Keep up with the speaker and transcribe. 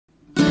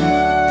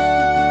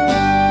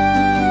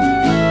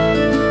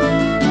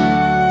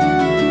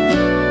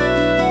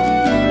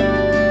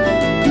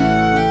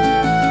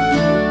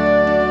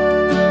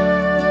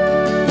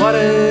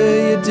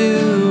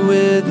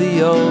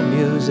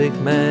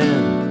music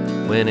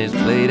man when he's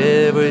played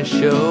every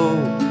show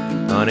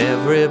on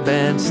every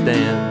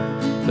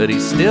bandstand, but he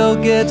still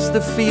gets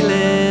the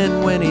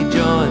feeling when he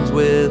joins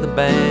with a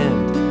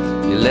band.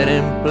 You let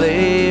him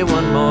play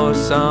one more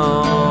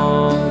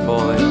song,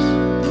 boys.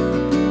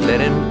 Let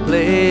him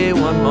play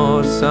one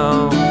more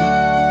song.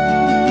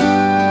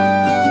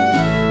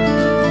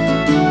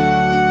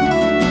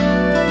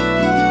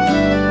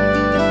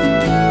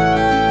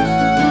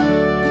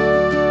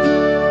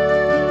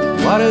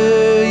 What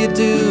do you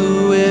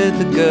do with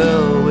the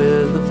girl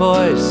with the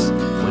voice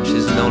when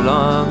she's no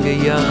longer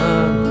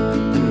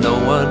young and no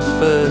one's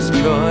first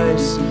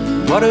choice?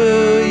 What do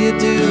you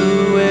do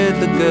with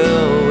the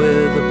girl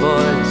with the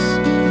voice?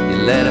 You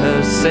let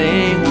her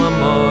sing one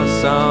more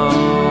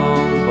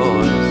song,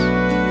 boys.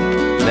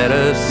 Let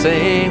her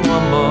sing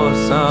one more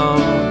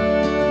song.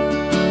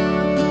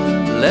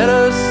 Let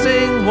her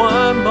sing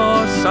one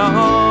more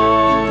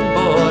song,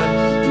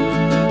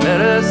 boys. Let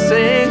her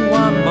sing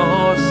one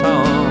more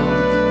song.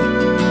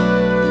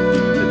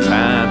 The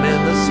time in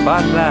the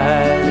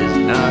spotlight is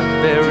not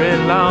very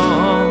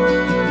long.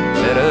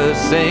 Let her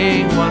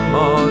sing one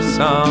more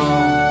song.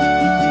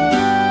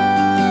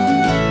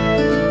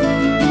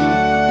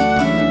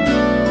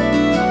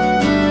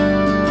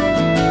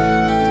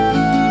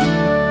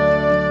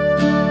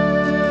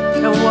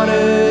 And what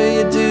do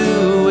you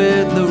do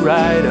with the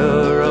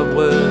writer of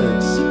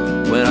words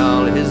when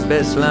all his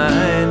best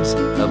lines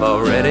have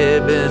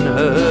already been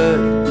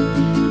heard?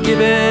 Give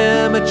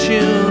him a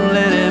tune,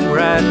 let him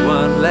write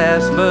one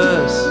last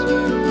verse.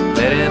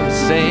 Let him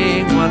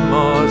sing one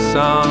more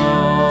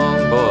song,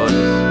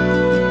 boys.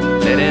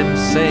 Let him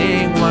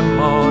sing one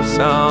more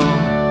song.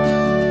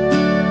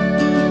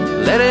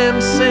 Let him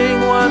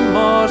sing one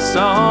more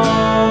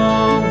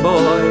song,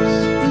 boys.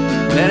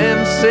 Let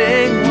him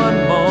sing one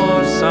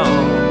more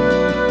song.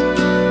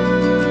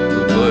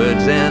 The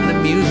words and the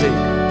music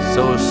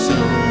so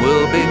soon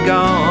will be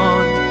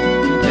gone.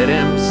 Let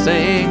him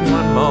sing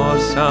one more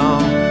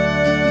song.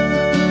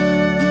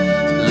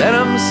 Let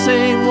him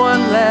sing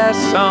one last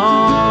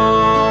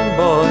song,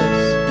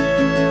 boys.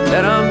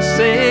 Let him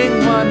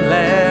sing one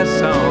last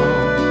song.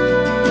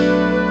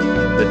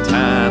 The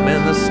time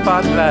in the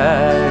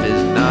spotlight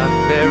is not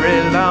very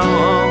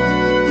long.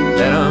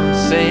 Let him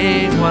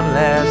sing one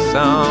last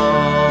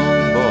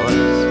song,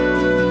 boys.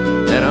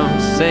 Let him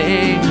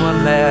sing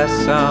one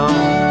last song.